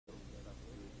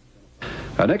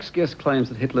Our next guest claims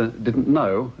that Hitler didn't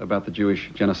know about the Jewish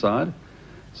genocide.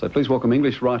 So please welcome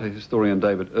English writer historian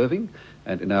David Irving,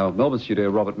 and in our Melbourne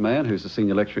studio, Robert Mann, who's a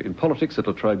senior lecturer in politics at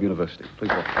La Trobe University. Please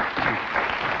welcome.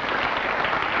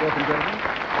 Welcome, gentlemen.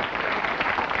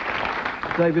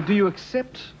 David, do you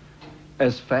accept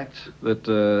as fact that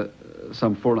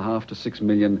some 4.5 to 6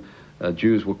 million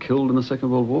Jews were killed in the Second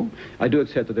World War? I do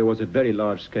accept that there was a very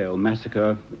large-scale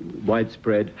massacre,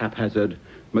 widespread, haphazard,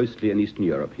 mostly in Eastern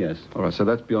Europe, yes. All right, so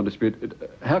that's beyond dispute.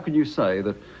 How can you say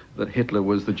that Hitler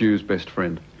was the Jews' best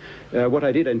friend? What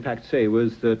I did, in fact, say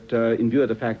was that in view of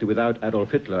the fact that without Adolf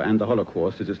Hitler and the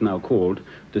Holocaust, as it's now called,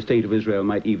 the State of Israel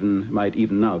might even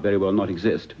now very well not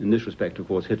exist. In this respect, of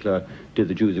course, Hitler did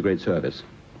the Jews a great service.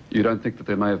 You don't think that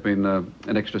there may have been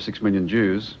an extra 6 million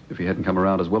Jews if he hadn't come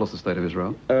around as well as the State of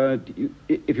Israel?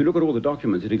 If you look at all the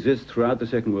documents that exist throughout the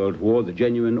Second World War, the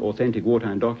genuine, authentic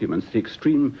wartime documents,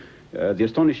 the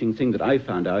astonishing thing that I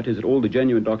found out is that all the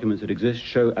genuine documents that exist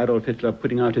show Adolf Hitler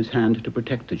putting out his hand to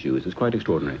protect the Jews. It's quite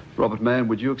extraordinary. Robert Mann,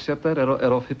 would you accept that?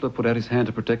 Adolf Hitler put out his hand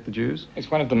to protect the Jews?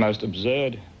 It's one of the most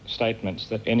absurd statements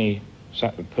that any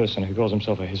person who calls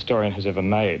himself a historian has ever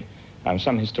made.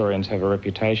 Some historians have a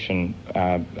reputation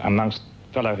amongst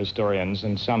fellow historians,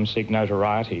 and some seek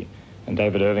notoriety, and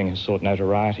David Irving has sought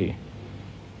notoriety.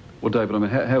 Well, David, I mean,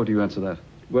 how would you answer that?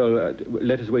 Well,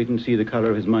 let us wait and see the colour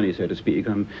of his money, so to speak.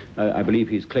 I believe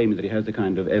he's claiming that he has the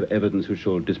kind of evidence which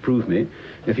will disprove me.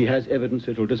 If he has evidence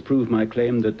that will disprove my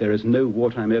claim that there is no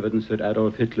wartime evidence that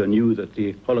Adolf Hitler knew that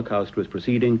the Holocaust was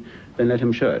proceeding, then let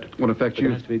him show it. Well, in fact, it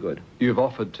has to be good. You've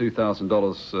offered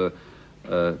 $2,000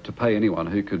 to pay anyone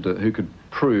who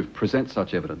could present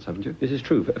such evidence, haven't you? This is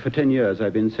true. For 10 years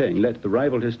I've been saying, let the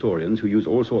rival historians who use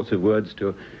all sorts of words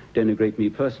to denigrate me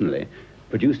personally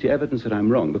produce the evidence that I'm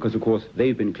wrong, because, of course,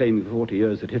 they've been claiming for 40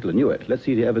 years that Hitler knew it. Let's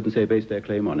see the evidence they base their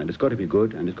claim on, and it's got to be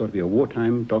good, and it's got to be a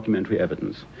wartime documentary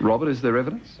evidence. Robert, is there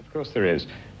evidence? Of course there is.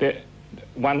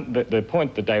 The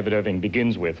point that David Irving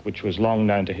begins with, which was long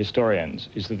known to historians,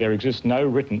 is that there exists no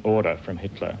written order from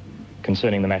Hitler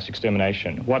concerning the mass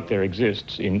extermination. What there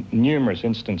exists in numerous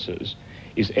instances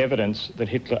is evidence that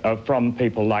Hitler, from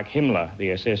people like Himmler,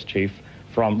 the SS chief,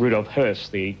 from Rudolf Höss,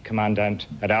 the commandant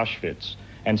at Auschwitz,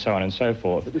 and so on and so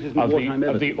forth,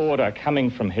 of the order coming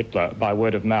from Hitler by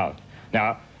word of mouth.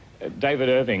 Now, David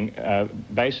Irving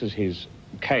bases his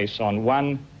case on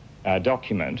one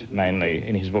document, mainly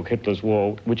in his book Hitler's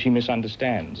War, which he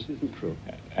misunderstands. This isn't true.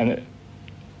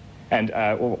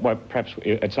 Well, perhaps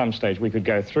at some stage we could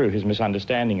go through his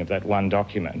misunderstanding of that one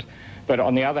document. But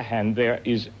on the other hand, there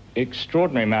is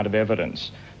extraordinary amount of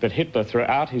evidence that Hitler,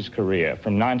 throughout his career,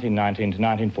 from 1919 to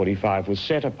 1945, was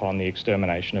set upon the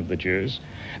extermination of the Jews,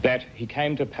 that he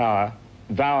came to power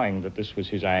vowing that this was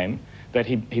his aim, that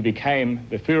he became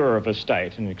the Führer of a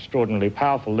state, an extraordinarily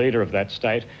powerful leader of that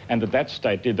state, and that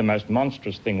state did the most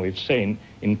monstrous thing we've seen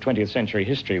in 20th century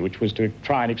history, which was to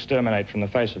try and exterminate from the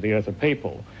face of the earth a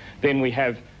people. Then we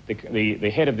have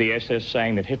the head of the SS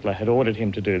saying that Hitler had ordered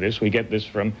him to do this. We get this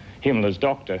from Himmler's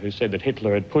doctor, who said that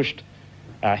Hitler had pushed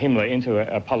Himmler into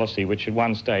a policy which at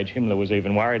one stage Himmler was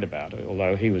even worried about,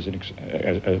 although he was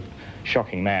a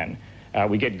shocking man.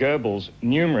 We get Goebbels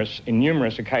in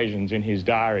numerous occasions in his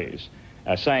diaries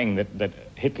saying that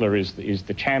Hitler is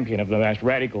the champion of the most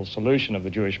radical solution of the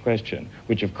Jewish question,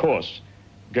 which of course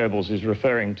Goebbels is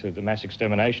referring to the mass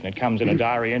extermination. It comes in a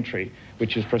diary entry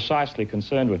which is precisely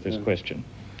concerned with this question.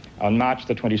 On March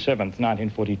the 27th,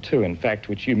 1942, in fact,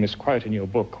 which you misquote in your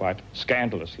book quite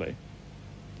scandalously.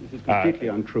 This is completely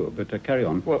untrue, but carry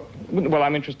on. Well,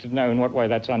 I'm interested to know in what way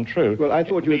that's untrue. Well, I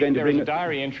thought you were going to bring... There is a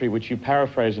diary entry which you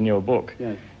paraphrase in your book,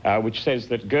 yes, which says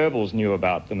that Goebbels knew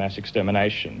about the mass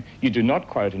extermination. You do not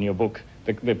quote in your book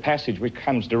the passage which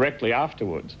comes directly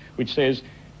afterwards, which says,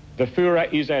 the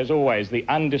Führer is, as always, the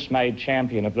undismayed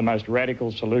champion of the most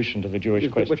radical solution to the Jewish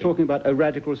question. We're talking about a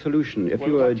radical solution. If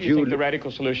you are a Jew... What do you think the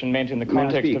radical solution meant in the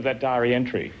context of that diary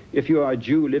entry? If you are a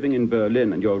Jew living in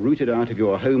Berlin and you're rooted out of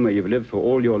your home where you've lived for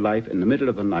all your life in the middle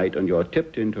of the night and you're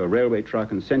tipped into a railway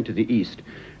truck and sent to the east,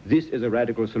 this is a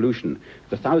radical solution.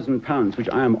 The £1,000 which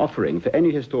I am offering for any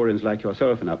historians like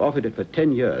yourself, and I've offered it for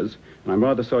 10 years, and I'm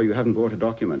rather sorry you haven't brought a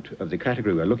document of the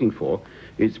category we're looking for,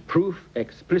 is proof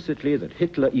explicitly that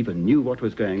Hitler even knew what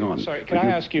was going on. Sorry, can I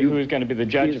ask you who is going to be the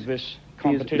judge of this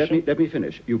competition? Let me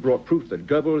finish. You brought proof that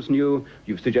Goebbels knew,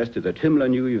 you've suggested that Himmler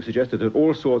knew, you've suggested that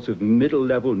all sorts of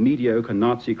middle-level, mediocre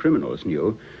Nazi criminals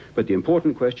knew, but the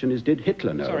important question is, did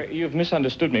Hitler know? Sorry, you've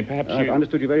misunderstood me. Perhaps I've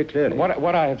understood you very clearly.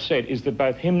 What I have said is that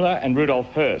both Himmler and Rudolf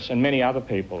Höss and many other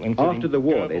people, including after the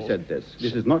war, Goebbels, they said this.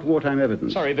 This is not wartime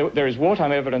evidence. Sorry, there is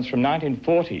wartime evidence from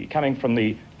 1940 coming from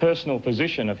the personal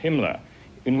position of Himmler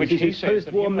in which he his says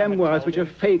that post-war Himmler had memoirs, told which are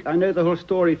him- fake. I know the whole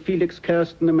story. Felix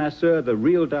Kersten, the masseur, the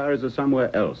real diaries are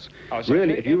somewhere else. Oh, so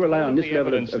really, if you rely all on of this the level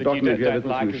evidence of that you documentary don't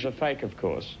evidence, like you is a fake, of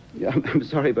course. Yeah, I'm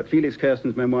sorry, but Felix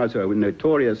Kersten's memoirs are a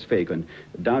notorious fake, and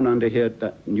down under here,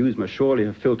 that news must surely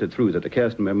have filtered through that the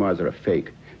Kersten memoirs are a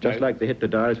fake, just No. like the Hitler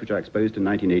diaries, which I exposed in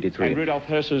 1983. And Rudolf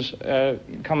Hess's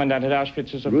commandant at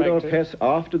Auschwitz is a Rudolf fake too? Hess,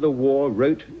 after the war,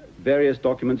 wrote various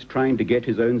documents trying to get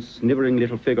his own snivelling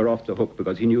little figure off the hook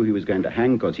because he knew he was going to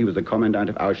hang because he was the commandant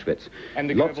of Auschwitz. And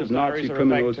the Lots Goebbels of Nazi diaries are a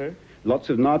criminals. fake too? Lots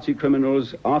of Nazi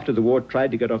criminals after the war tried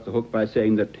to get off the hook by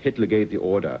saying that Hitler gave the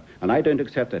order. And I don't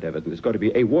accept that evidence. There's got to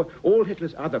be a war. All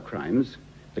Hitler's other crimes,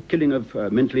 the killing of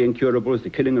mentally incurables, the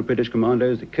killing of British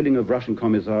commandos, the killing of Russian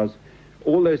commissars,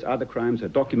 all those other crimes are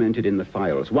documented in the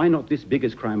files. Why not this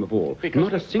biggest crime of all? Because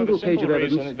Not a single for the page of simple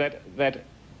evidence. reason that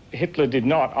Hitler did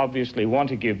not obviously want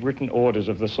to give written orders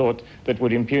of the sort that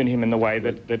would impugn him in the way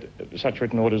that such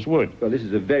written orders would. Well, this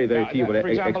is a very, very feeble For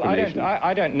example, explanation.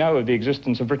 I don't know of the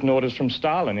existence of written orders from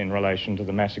Stalin in relation to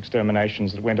the mass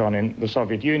exterminations that went on in the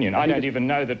Soviet Union. I don't even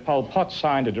know that Pol Pot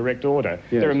signed a direct order.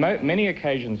 Yes. There are many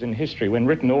occasions in history when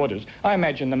written orders, I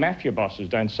imagine the mafia bosses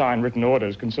don't sign written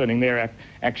orders concerning their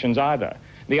actions either.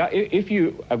 If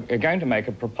you are going to make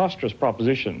a preposterous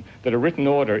proposition that a written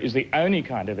order is the only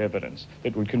kind of evidence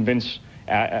that would convince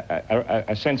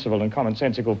a sensible and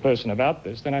commonsensical person about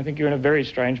this, then I think you're in a very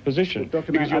strange position.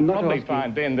 Dr. Because Mann, you'll I'm not probably asking-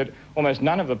 find then that almost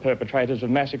none of the perpetrators of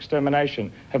mass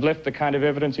extermination have left the kind of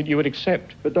evidence that you would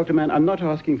accept. But, Dr. Mann, I'm not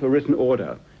asking for written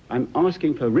order. I'm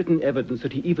asking for written evidence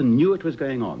that he even knew it was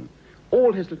going on.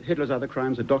 All Hitler's other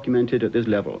crimes are documented at this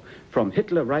level, from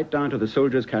Hitler right down to the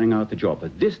soldiers carrying out the job.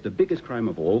 But this, the biggest crime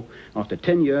of all, after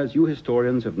 10 years, you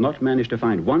historians have not managed to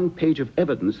find one page of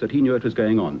evidence that he knew it was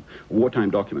going on. Wartime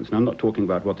documents. And I'm not talking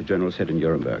about what the general said in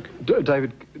Nuremberg.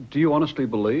 David, do you honestly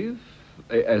believe,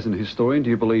 as an historian, do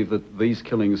you believe that these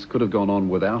killings could have gone on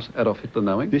without Adolf Hitler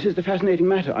knowing? This is the fascinating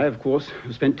matter. I, of course,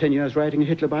 spent 10 years writing a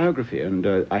Hitler biography, and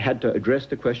I had to address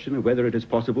the question of whether it is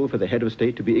possible for the head of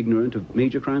state to be ignorant of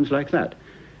major crimes like that.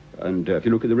 And if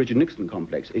you look at the Richard Nixon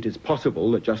complex, it is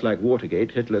possible that just like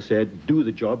Watergate, Hitler said, do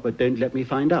the job, but don't let me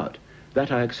find out.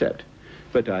 That I accept.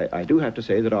 But I do have to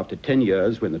say that after 10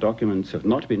 years, when the documents have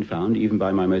not been found, even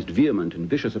by my most vehement and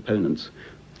vicious opponents,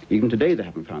 even today they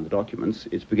haven't found the documents,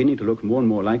 it's beginning to look more and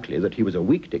more likely that he was a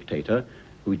weak dictator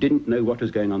who didn't know what was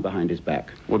going on behind his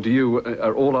back. Well,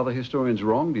 are all other historians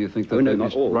wrong? Do you think that Oh, no, they're not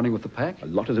just all. running with the pack? A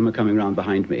lot of them are coming around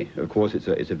behind me. Of course, it's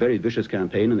a very vicious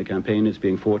campaign, and the campaign is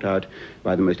being fought out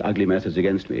by the most ugly methods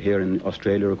against me. Here in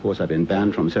Australia, of course, I've been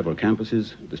banned from several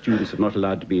campuses. The students are not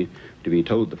allowed to be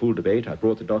told the full debate. I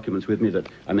brought the documents with me that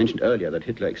I mentioned earlier, that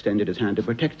Hitler extended his hand to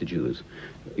protect the Jews.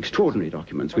 Extraordinary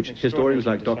documents, which historians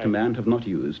like Dr. Mann have not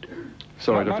used.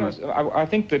 Sorry, No, Dr. no, I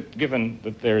think that given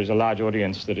that there is a large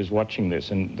audience that is watching this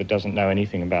and that doesn't know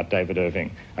anything about David Irving,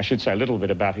 I should say a little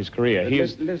bit about his career.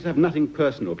 Let's have nothing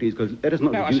personal, please, because let us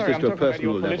not No, reduce sorry, this I'm to a talking about personal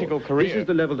your level. political career. This is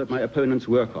the level that my opponents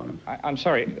work on. I'm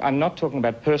sorry, I'm not talking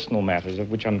about personal matters, of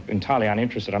which I'm entirely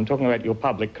uninterested. I'm talking about your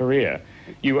public career.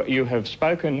 You have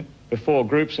spoken before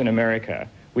groups in America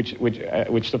which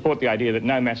support the idea that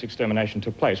no mass extermination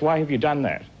took place. Why have you done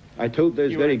that? I told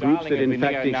those You were very a groups darling that, of in the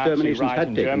fact, the neo-Nazi exterminations right had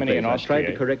in taken Germany place. and I tried to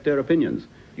Austria. correct their opinions.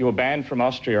 You were banned from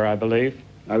Austria, I believe.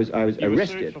 I was You were sued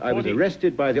arrested. for I was 40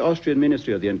 arrested by the Austrian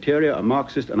Ministry of the Interior, a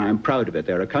Marxist, and I am proud of it.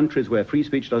 There are countries where free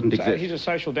speech doesn't So exist. he's a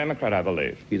social democrat, I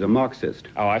believe. He's a Marxist.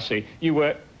 Oh, I see.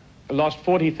 You lost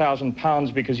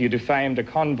 £40,000 because you defamed a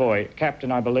convoy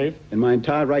captain, I believe. In my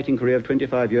entire writing career of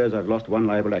 25 years, I've lost one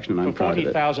libel action, and I'm For proud of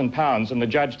it. £40,000, and the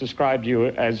judge described you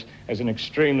as an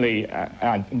extremely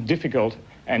difficult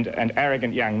and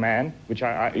arrogant young man, which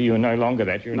you are no longer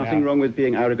that. You're Nothing now. wrong with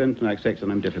being arrogant, and I accept that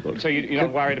I'm difficult. So you're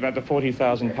not worried about the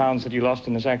 £40,000 that you lost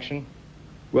in this action?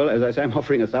 Well, as I say, I'm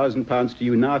offering £1,000 to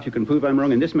you now if you can prove I'm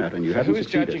wrong in this matter, and you haven't Who is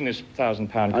succeeded. judging this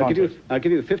 £1,000 I'll contest?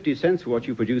 give you 50 cents for what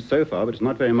you produced so far, but it's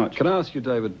not very much. Can I ask you,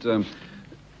 David,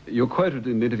 you're quoted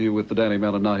in an interview with the Daily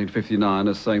Mail in 1959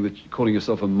 as saying that you're calling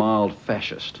yourself a mild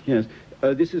fascist. Yes.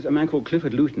 This is a man called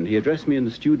Clifford Luton. He addressed me in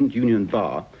the Student Union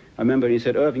bar. I remember he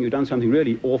said, Irving, you've done something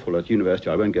really awful at university.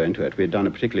 I won't go into it. We had done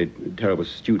a particularly terrible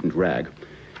student rag.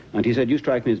 And he said, you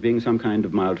strike me as being some kind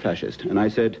of mild fascist. And I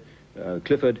said,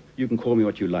 Clifford, you can call me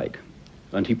what you like.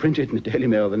 And he printed in the Daily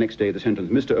Mail the next day the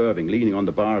sentence, Mr. Irving, leaning on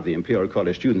the bar of the Imperial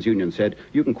College Students' Union, said,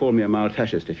 you can call me a mild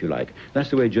fascist if you like.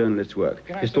 That's the way journalists work.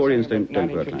 Historians don't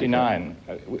work like that.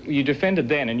 1959, you defended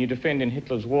then, and you defend in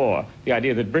Hitler's war, the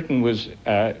idea that Britain was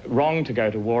wrong to go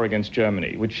to war against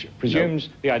Germany, which presumes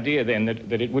the idea then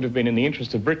that it would have been in the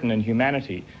interest of Britain and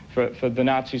humanity for the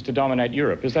Nazis to dominate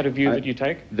Europe. Is that a view that you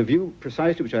take? The view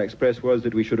precisely which I expressed was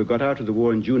that we should have got out of the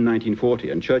war in June 1940,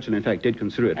 and Churchill in fact did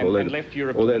consider it, and left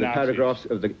Europe although to the Nazis. paragraphs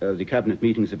of the cabinet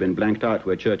meetings have been blanked out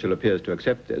where Churchill appears to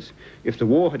accept this. If the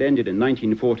war had ended in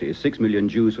 1940, 6 million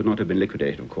Jews would not have been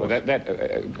liquidated, of course.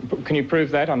 Well, can you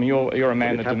prove that? I mean, you're a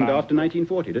man that happened after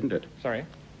 1940, didn't it? Sorry?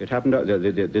 It happened,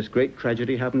 this great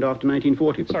tragedy happened after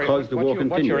 1940 because the war continued.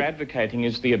 What you're advocating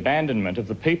is the abandonment of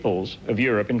the peoples of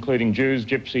Europe, including Jews,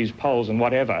 Gypsies, Poles and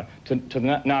whatever, to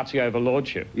Nazi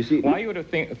overlordship. You see, why you would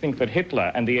think that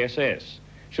Hitler and the SS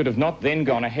should have not then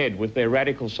gone ahead with their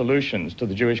radical solutions to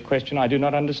the Jewish question, I do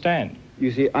not understand.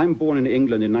 You see, I'm born in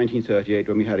England in 1938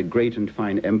 when we had a great and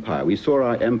fine empire. We saw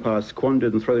our empire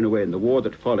squandered and thrown away in the war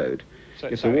that followed.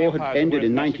 If the war had ended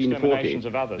in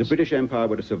 1940, the British Empire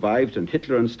would have survived and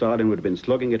Hitler and Stalin would have been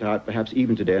slugging it out, perhaps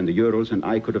even today in the Urals, and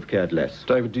I could have cared less.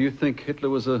 David, do you think Hitler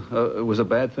was a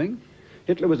bad thing?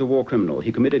 Hitler was a war criminal.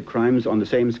 He committed crimes on the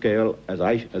same scale, as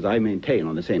I maintain,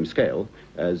 on the same scale,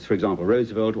 as, for example,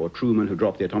 Roosevelt or Truman, who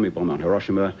dropped the atomic bomb on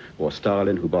Hiroshima, or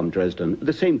Stalin, who bombed Dresden.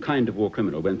 The same kind of war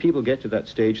criminal. When people get to that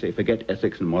stage, they forget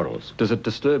ethics and morals. Does it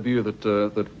disturb you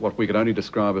that what we could only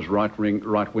describe as right-wing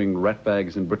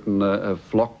ratbags in Britain have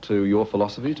flocked to your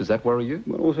philosophies? Does that worry you?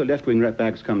 Well, also left-wing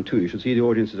ratbags come too. You should see the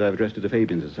audiences I've addressed to the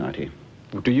Fabian Society.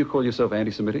 Do you call yourself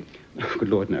anti-Semitic? Good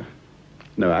Lord, no.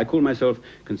 No, I call myself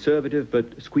conservative,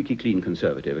 but squeaky clean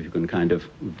conservative, if you can kind of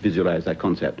visualize that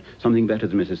concept. Something better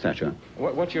than Mrs. Thatcher.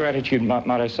 What's your attitude, might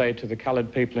I say, to the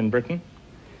coloured people in Britain?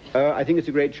 I think it's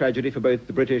a great tragedy for both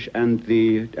the British and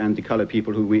the coloured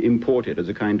people who we imported as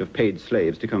a kind of paid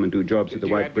slaves to come and do jobs that the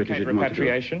white British didn't want to do.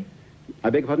 Repatriation?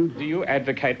 I beg your pardon? Do you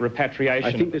advocate repatriation?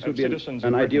 I think this would be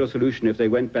an ideal solution if they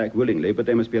went back willingly, but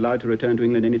they must be allowed to return to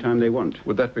England any time they want.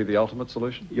 Would that be the ultimate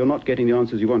solution? You're not getting the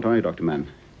answers you want, are you, Dr. Mann?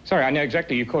 Sorry, I know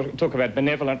exactly. You talk about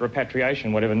benevolent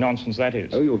repatriation, whatever nonsense that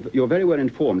is. Oh, you're very well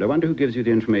informed. I wonder who gives you the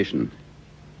information.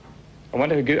 I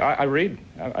wonder who I read,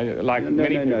 like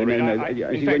many people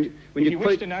read. When you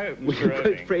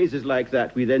quote phrases like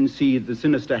that, we then see the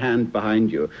sinister hand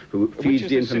behind you who feeds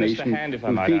the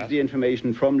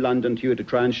information from London to you to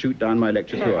try and shoot down my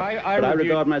lecture tour. I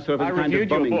regard myself as a kind of bombing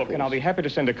force. I reviewed your book, and I'll be happy to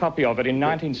send a copy of it in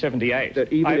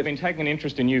 1978. I've been taking an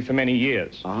interest in you for many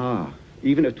years. Ah.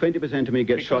 Even if 20% of me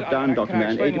gets shot down, Dr.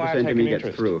 Mann, 80% of me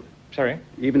gets through. Sorry?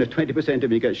 Even if 20%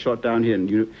 of me gets shot down here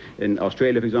in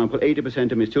Australia, for example,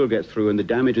 80% of me still gets through, and the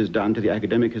damage is done to the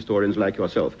academic historians like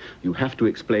yourself. You have to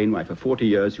explain why for 40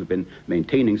 years you've been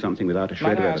maintaining something without a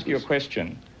shred of evidence. Might I ask you a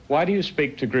question? Why do you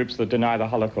speak to groups that deny the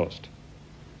Holocaust?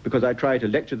 Because I try to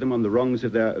lecture them on the wrongs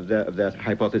of their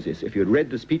hypothesis. If you had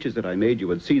read the speeches that I made, you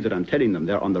would see that I'm telling them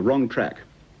they're on the wrong track.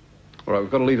 All right,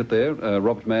 we've got to leave it there.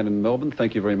 Robert Mann in Melbourne,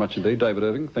 thank you very much indeed. David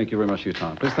Irving, thank you very much for your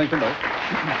time. Please thank them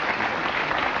both.